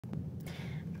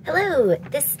Hello,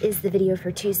 this is the video for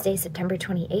Tuesday, September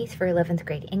 28th for 11th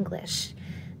grade English.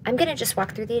 I'm going to just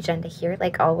walk through the agenda here,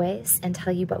 like always, and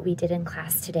tell you what we did in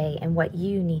class today and what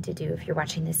you need to do if you're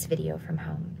watching this video from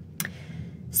home.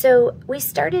 So we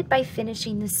started by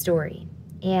finishing the story,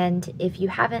 and if you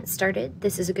haven't started,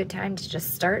 this is a good time to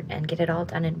just start and get it all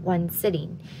done in one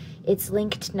sitting. It's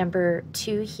linked number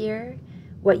 2 here,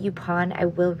 What You Pawn, I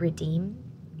Will Redeem.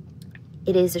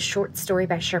 It is a short story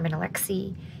by Sherman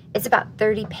Alexie. It's about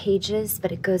 30 pages,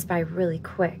 but it goes by really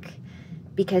quick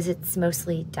because it's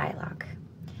mostly dialogue.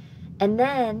 And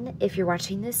then, if you're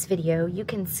watching this video, you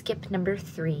can skip number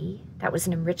 3. That was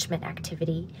an enrichment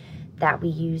activity that we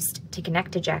used to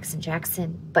connect to Jackson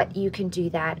Jackson, but you can do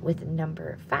that with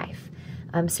number 5.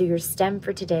 So your STEM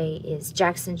for today is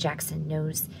Jackson Jackson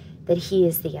knows that he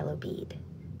is the yellow bead,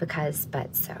 because,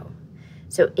 but, so.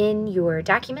 So in your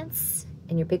documents,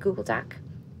 in your big Google Doc,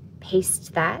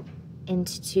 paste that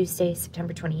into Tuesday,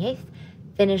 September 28th,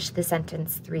 finish the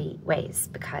sentence 3 ways,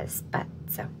 because, but,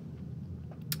 so.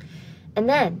 And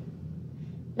then,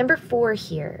 number 4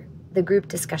 here, the group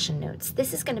discussion notes.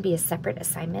 This is going to be a separate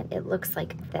assignment. It looks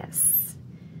like this.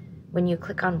 When you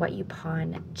click on What You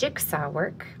Pawn jigsaw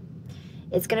work,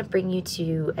 it's going to bring you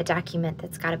to a document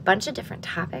that's got a bunch of different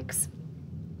topics.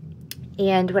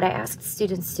 And what I asked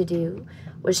students to do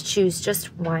was choose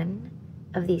just one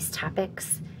of these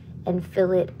topics and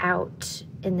fill it out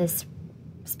in this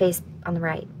space on the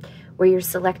right, where you're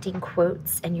selecting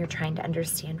quotes and you're trying to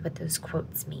understand what those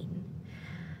quotes mean.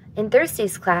 In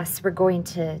Thursday's class, we're going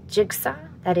to jigsaw.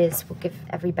 That is, we'll give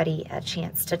everybody a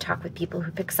chance to talk with people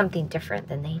who pick something different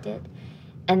than they did.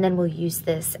 And then we'll use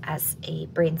this as a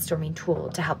brainstorming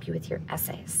tool to help you with your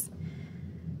essays.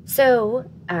 So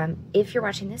if you're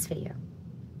watching this video,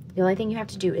 the only thing you have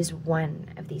to do is one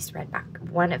of these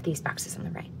boxes on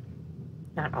the right.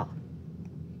 Not all.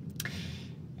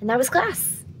 And that was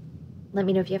class. Let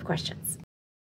me know if you have questions.